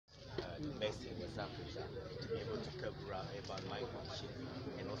best in West Africa to be able to cover our urban migration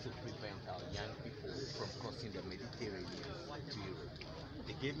and also prevent our young people from crossing the Mediterranean to Europe.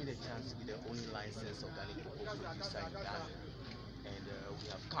 They gave me the chance to be the only licensed organic cocoa producer in Ghana, and we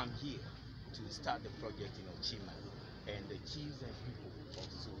have come here to start the project in Okyenhene. And the chiefs and people of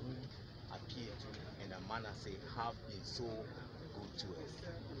Suhum, Okyehene, and Manasseh have been so good to us.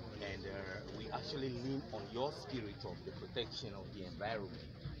 And we actually lean on your spirit of the protection of the environment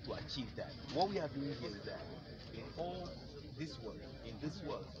to achieve that. What we are doing here is that in all this world,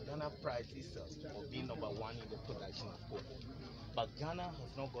 Ghana prides itself of being number one in the production of cocoa. But Ghana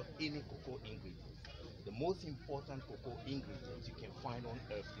has not got any cocoa ingredients. The most important cocoa ingredient you can find on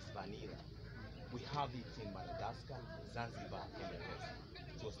earth is vanilla. We have it in Madagascar, Zanzibar, and the rest.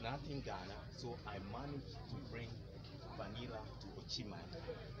 It was not in Ghana, so I managed to bring vanilla to Okyenhene.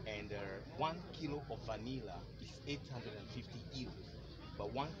 And 1 kilo of vanilla is 850 euros,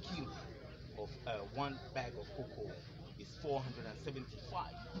 but 1 kilo of one bag of cocoa is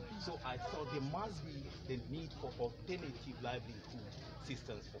 475. So I thought there must be the need for alternative livelihood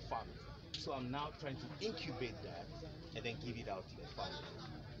systems for farmers. So I'm now trying to incubate that and then give it out to the farmers.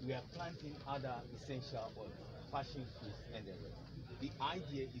 We are planting other essential oils, passion fruits, and the rest. The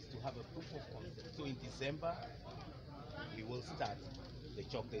idea is to have a proof of concept. So in December, we will start the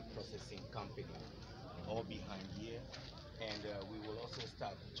chocolate processing company all behind here, and we will also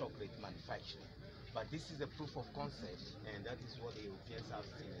start chocolate manufacturing. But this is a proof of concept, and that is what the Europeans have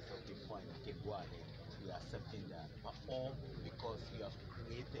seen as Okyehene and Okyenhene. We are accepting that, but all because you have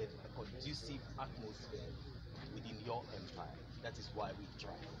created a conducive atmosphere within your empire. That is why we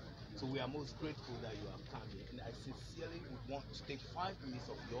try. So we are most grateful that you have come here, and I sincerely would want to take 5 minutes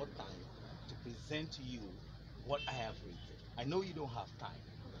of your time to present to you what I have written. I know you don't have time,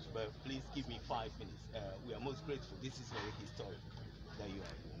 but please give me 5 minutes. We are most grateful. This is very historic that you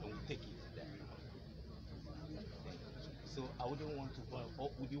are here, and we'll take it there. Thank you. So I wouldn't want to, or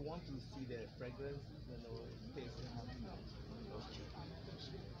would you want to see the fragrance, taste and have it? Okay.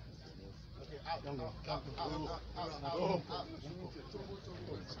 Okay, out.